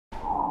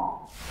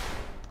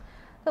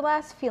The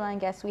last feline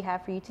guest we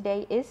have for you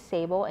today is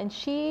Sable, and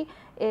she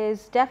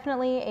is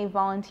definitely a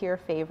volunteer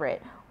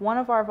favorite. One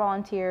of our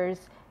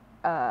volunteers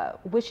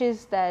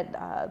wishes that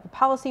the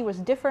policy was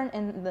different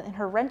in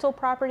her rental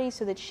property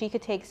so that she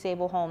could take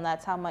Sable home.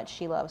 That's how much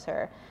she loves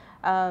her.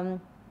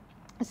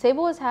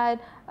 Sable has had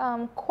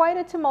quite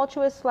a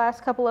tumultuous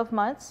last couple of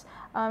months.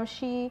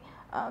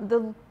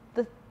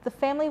 The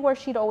family where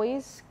she'd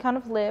always kind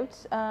of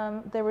lived,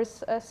 there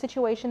was a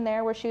situation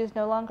there where she was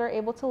no longer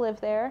able to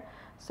live there.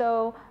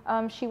 So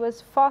she was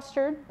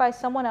fostered by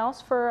someone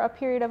else for a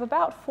period of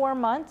about 4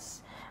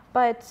 months.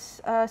 But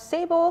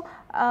Sable,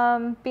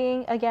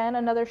 being again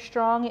another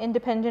strong,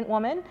 independent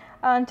woman,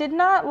 did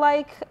not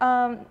like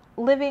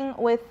living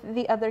with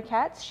the other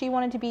cats. She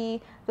wanted to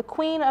be the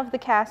queen of the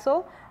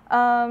castle.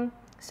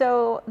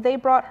 So they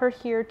brought her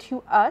here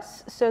to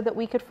us so that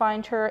we could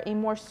find her a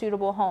more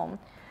suitable home.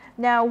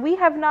 Now, we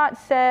have not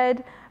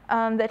said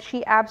that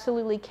she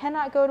absolutely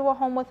cannot go to a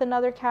home with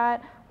another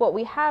cat. What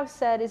we have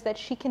said is that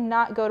she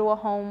cannot go to a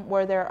home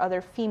where there are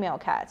other female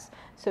cats.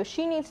 So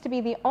she needs to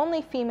be the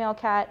only female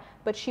cat,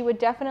 but she would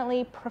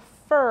definitely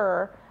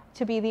prefer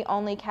to be the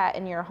only cat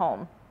in your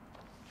home.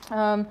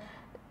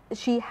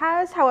 She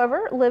has,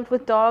 however, lived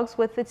with dogs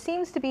with, it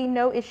seems to be,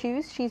 no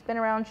issues. She's been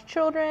around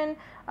children.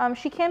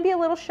 She can be a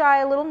little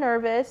shy, a little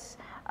nervous.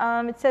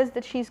 It says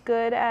that she's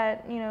good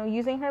at,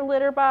 using her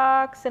litter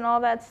box and all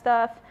that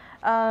stuff.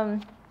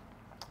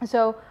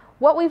 So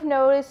what we've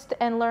noticed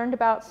and learned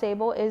about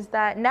Sable is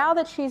that now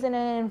that she's in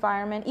an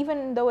environment,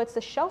 even though it's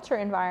a shelter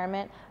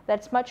environment,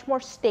 that's much more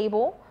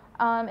stable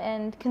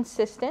and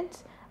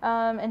consistent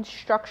and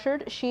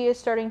structured, she is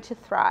starting to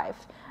thrive.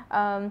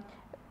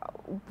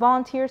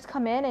 Volunteers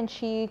come in and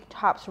she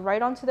hops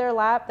right onto their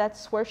lap.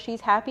 That's where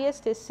she's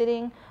happiest, is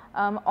sitting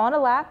on a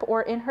lap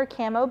or in her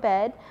camo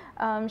bed.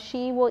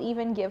 She will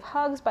even give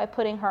hugs by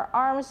putting her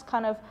arms,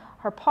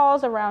 her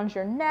paws around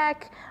your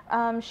neck.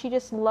 She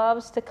just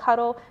loves to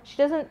cuddle. She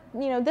doesn't,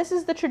 this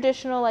is the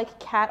traditional like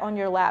cat on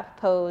your lap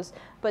pose,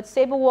 but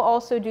Sable will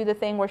also do the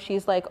thing where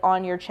she's like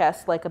on your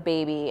chest like a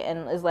baby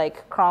and is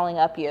like crawling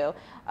up you.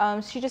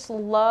 She just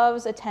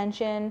loves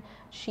attention.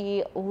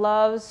 She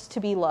loves to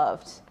be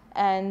loved.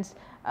 And,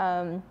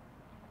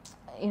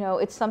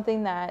 it's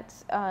something that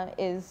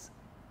is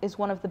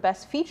one of the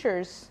best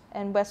features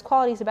and best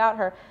qualities about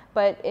her,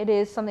 but it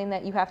is something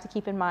that you have to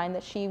keep in mind,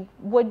 that she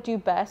would do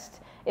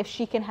best if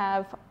she can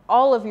have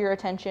all of your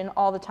attention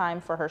all the time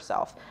for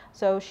herself.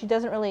 So she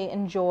doesn't really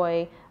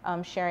enjoy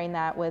sharing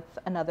that with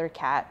another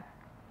cat.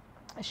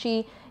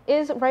 She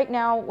is, right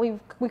now, we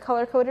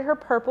color coded her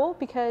purple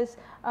because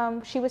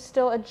she was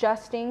still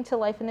adjusting to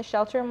life in the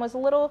shelter and was a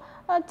little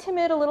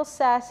timid, a little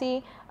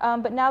sassy.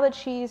 But now that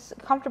she's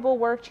comfortable,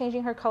 we're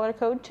changing her color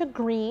code to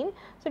green.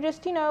 So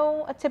just,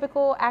 a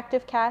typical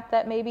active cat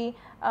that maybe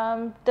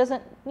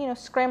doesn't,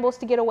 scrambles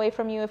to get away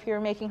from you if you're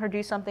making her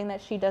do something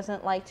that she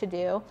doesn't like to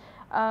do.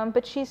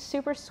 But she's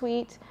super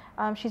sweet.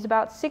 She's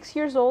about 6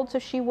 years old, so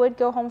she would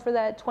go home for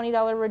that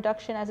 $20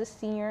 reduction as a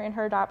senior in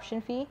her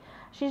adoption fee.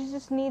 She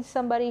just needs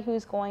somebody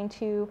who's going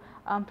to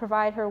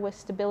provide her with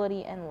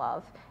stability and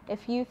love.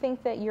 If you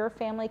think that your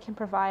family can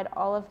provide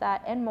all of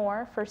that and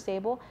more for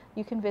Sable,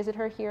 you can visit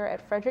her here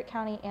at Frederick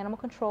County Animal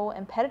Control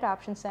and Pet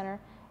Adoption Center,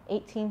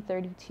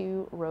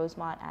 1832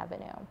 Rosemont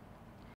Avenue.